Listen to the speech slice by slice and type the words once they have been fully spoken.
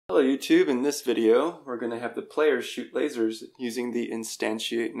Hello YouTube, in this video we're going to have the players shoot lasers using the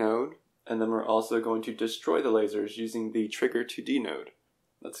instantiate node, and then we're also going to destroy the lasers using the trigger2D node.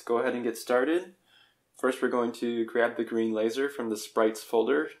 Let's go ahead and get started. First we're going to grab the green laser from the sprites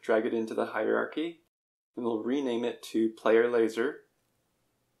folder, drag it into the hierarchy, and we'll rename it to player laser.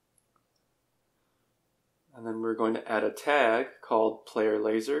 And then we're going to add a tag called player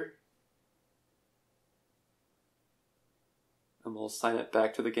laser. And we'll assign it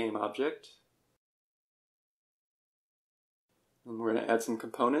back to the game object. And we're going to add some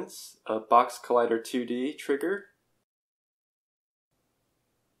components, a box collider 2D trigger,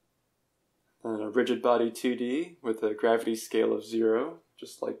 then a rigid body 2D with a gravity scale of 0,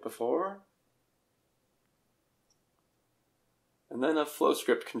 just like before, and then a flow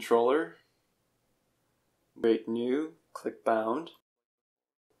script controller. Create new, click bound.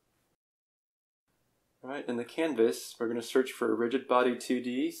 Alright, in the canvas, we're going to search for a rigid body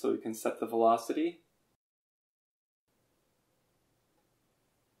 2D so we can set the velocity.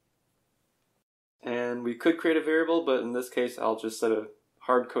 And we could create a variable, but in this case I'll just set a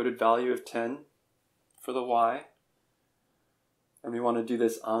hard-coded value of 10 for the Y. And we want to do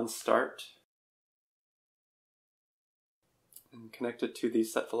this on start. And connect it to the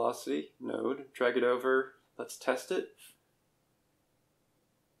set velocity node. Drag it over. Let's test it.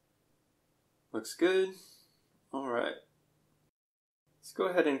 Looks good. Alright. Let's go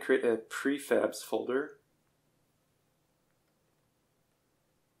ahead and create a prefabs folder.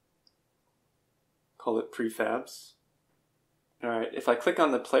 Call it prefabs. Alright, if I click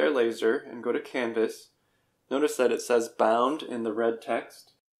on the player laser and go to canvas, notice that it says bound in the red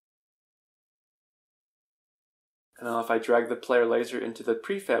text. And now if I drag the player laser into the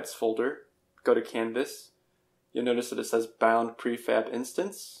prefabs folder, go to canvas, you'll notice that it says bound prefab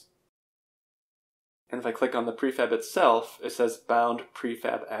instance. And if I click on the prefab itself, it says bound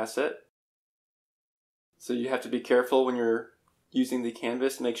prefab asset. So you have to be careful when you're using the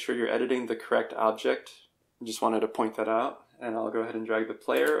canvas, make sure you're editing the correct object. I just wanted to point that out. And I'll go ahead and drag the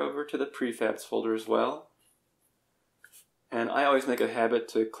player over to the prefabs folder as well. And I always make a habit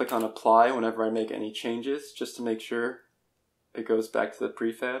to click on apply whenever I make any changes, just to make sure it goes back to the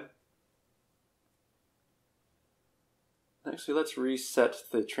prefab. Actually, let's reset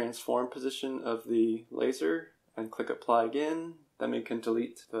the transform position of the laser and click apply again. Then we can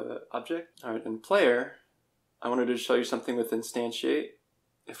delete the object. Alright, in player, I wanted to show you something with instantiate.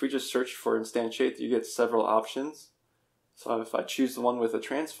 If we just search for instantiate, you get several options. So if I choose the one with a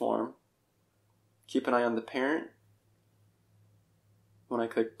transform, keep an eye on the parent. When I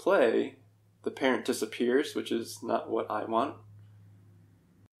click play, the parent disappears, which is not what I want.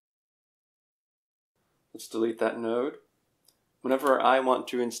 Let's delete that node. Whenever I want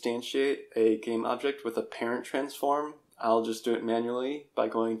to instantiate a game object with a parent transform, I'll just do it manually by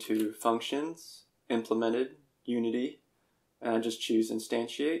going to Functions, Implemented, Unity, and I just choose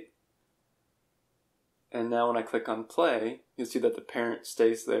Instantiate. And now when I click on Play, you'll see that the parent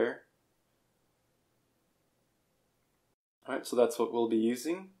stays there. Alright, so that's what we'll be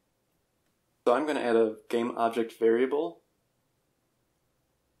using. So I'm going to add a game object variable,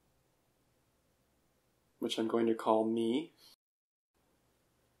 which I'm going to call me.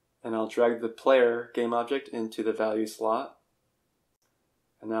 And I'll drag the player game object into the value slot.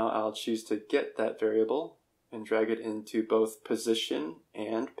 And now I'll choose to get that variable and drag it into both position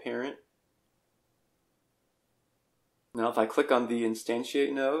and parent. Now if I click on the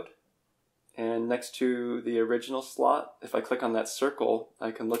instantiate node, and next to the original slot, if I click on that circle,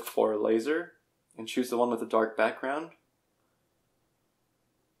 I can look for a laser and choose the one with the dark background.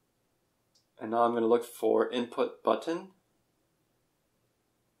 And now I'm going to look for input button.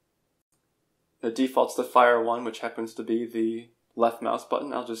 It defaults to fire 1, which happens to be the left mouse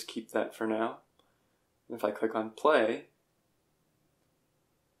button. I'll just keep that for now. And if I click on play,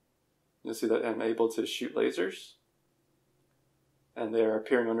 you'll see that I'm able to shoot lasers. And they are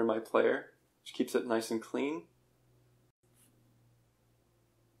appearing under my player, which keeps it nice and clean.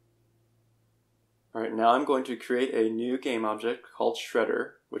 Alright, now I'm going to create a new game object called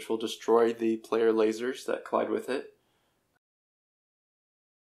Shredder, which will destroy the player lasers that collide with it.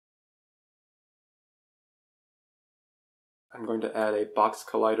 I'm going to add a box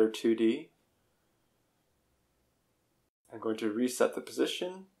collider 2D. I'm going to reset the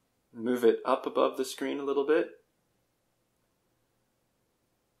position, move it up above the screen a little bit,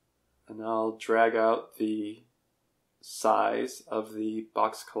 and I'll drag out the size of the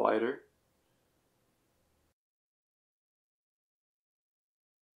box collider.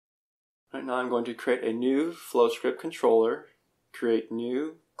 Right now I'm going to create a new flow script controller, create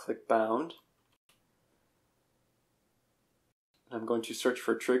new, click bound, I'm going to search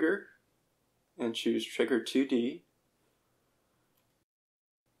for trigger and choose trigger 2D.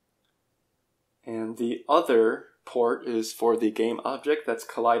 And the other port is for the game object that's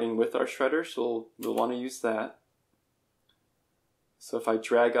colliding with our shredder, so we'll want to use that. So if I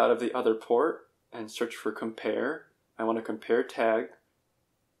drag out of the other port and search for compare, I want to compare tag.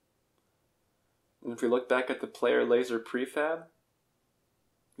 And if we look back at the player laser prefab,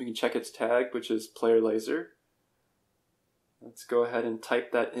 we can check its tag, which is player laser. Let's go ahead and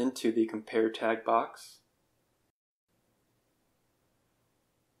type that into the compare tag box.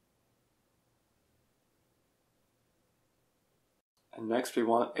 And next we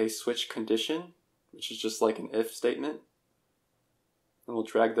want a switch condition, which is just like an if statement. And we'll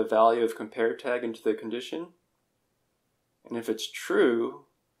drag the value of compare tag into the condition. And if it's true,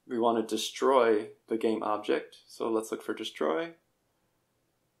 we want to destroy the game object. So let's look for destroy.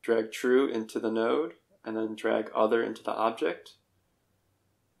 Drag true into the node, and then drag other into the object.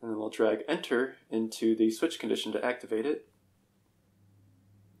 And then we'll drag enter into the switch condition to activate it.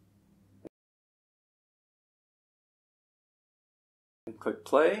 And click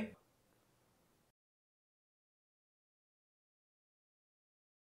play.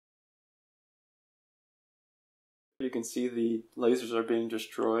 You can see the lasers are being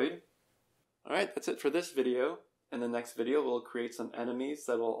destroyed. Alright, that's it for this video. In the next video, we'll create some enemies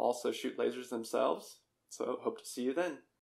that will also shoot lasers themselves. So hope to see you then.